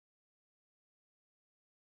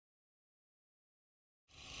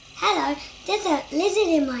there's a lizard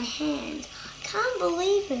in my hand. I can't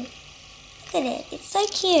believe it. Look at it. It's so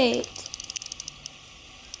cute.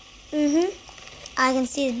 I can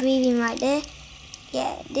see it breathing right there.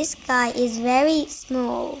 Yeah, this guy is very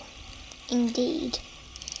small indeed.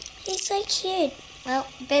 He's so cute. Well,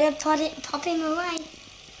 better pop him away.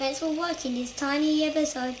 Thanks for watching this tiny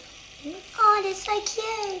episode. Oh, they're so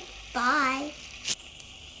cute. Bye.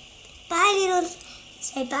 Bye, little.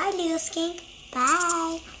 Say bye, little skink.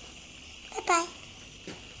 Bye. Bye-bye.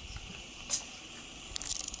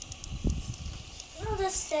 I'll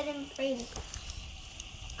just set him free.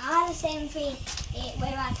 I'll just set him free.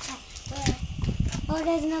 Where I can. Where? Oh,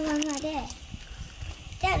 there's another one right there.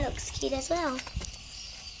 That looks cute as well.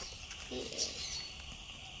 Yeah.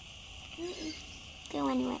 Go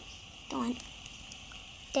anywhere. Go on.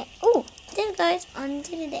 There. Oh, there it goes.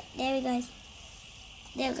 Onto the deck. There it goes.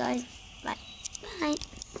 There it goes. Bye. Bye.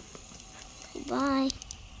 Bye.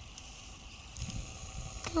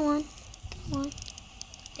 Go on. Go on.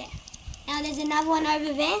 There. Now there's another one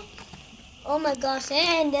over there. Oh my gosh,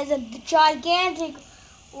 and there's a gigantic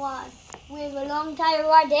one with a long tail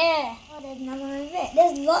right there. Oh, there's another one over there.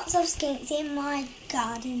 There's lots of skinks in my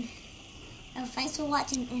garden. Well, thanks for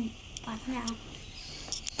watching and bye for now.